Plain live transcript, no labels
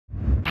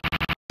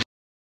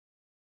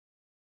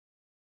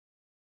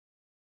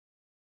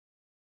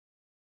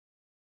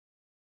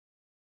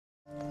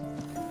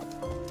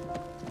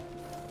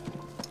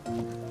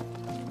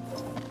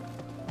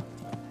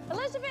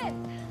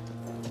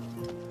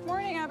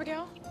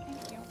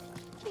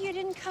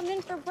didn't come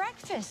in for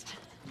breakfast?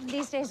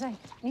 These days, I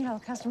need all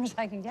the customers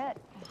I can get.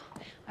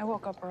 I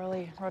woke up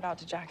early, rode out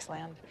to Jack's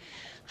land.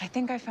 I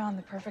think I found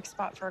the perfect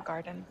spot for a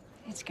garden.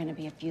 It's gonna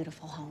be a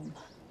beautiful home.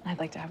 I'd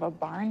like to have a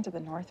barn to the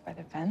north by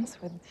the fence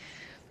with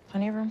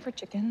plenty of room for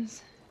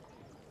chickens.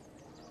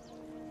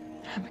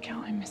 Abigail,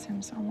 I miss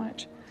him so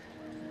much.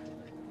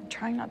 I'm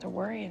trying not to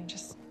worry and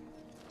just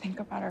think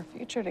about our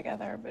future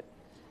together, but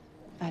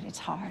it's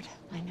hard,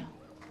 I know.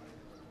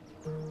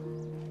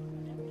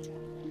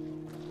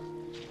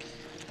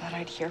 Thought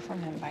I'd hear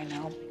from him by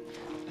now,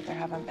 but there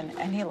haven't been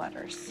any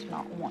letters,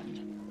 not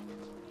one.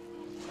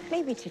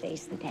 Maybe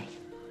today's the day.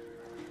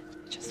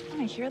 I just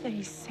want to hear that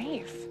he's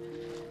safe.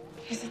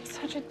 He's in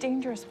such a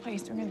dangerous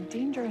place, doing a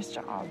dangerous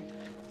job.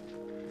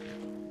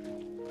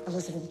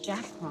 Elizabeth,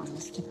 Jack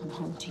promised to come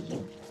home to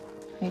you.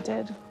 He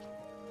did.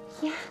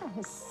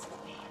 Yes.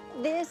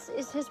 This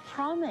is his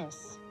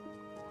promise.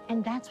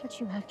 And that's what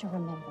you have to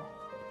remember.